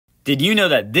Did you know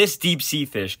that this deep sea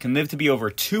fish can live to be over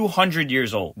 200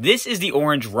 years old? This is the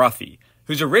Orange Roughy,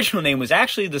 whose original name was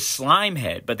actually the slime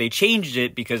head, but they changed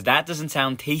it because that doesn't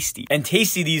sound tasty. And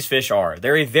tasty these fish are.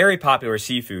 They're a very popular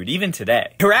seafood, even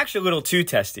today. They were actually a little too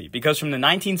tasty, because from the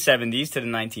 1970s to the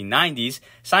 1990s,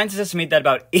 scientists estimate that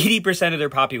about 80% of their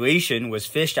population was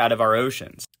fished out of our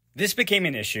oceans. This became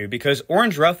an issue because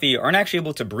Orange Roughy aren't actually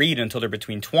able to breed until they're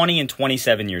between 20 and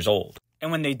 27 years old. And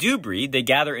when they do breed, they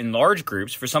gather in large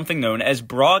groups for something known as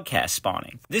broadcast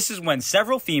spawning. This is when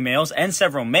several females and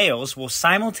several males will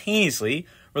simultaneously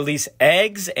release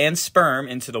eggs and sperm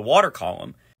into the water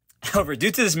column. However, due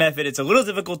to this method, it's a little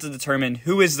difficult to determine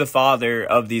who is the father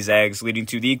of these eggs, leading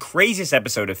to the craziest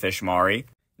episode of Fish Mari.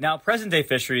 Now, present-day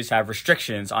fisheries have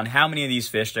restrictions on how many of these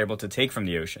fish they're able to take from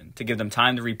the ocean to give them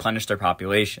time to replenish their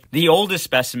population. The oldest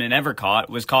specimen ever caught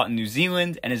was caught in New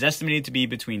Zealand and is estimated to be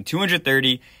between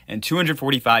 230 and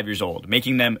 245 years old,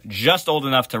 making them just old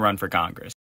enough to run for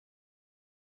Congress.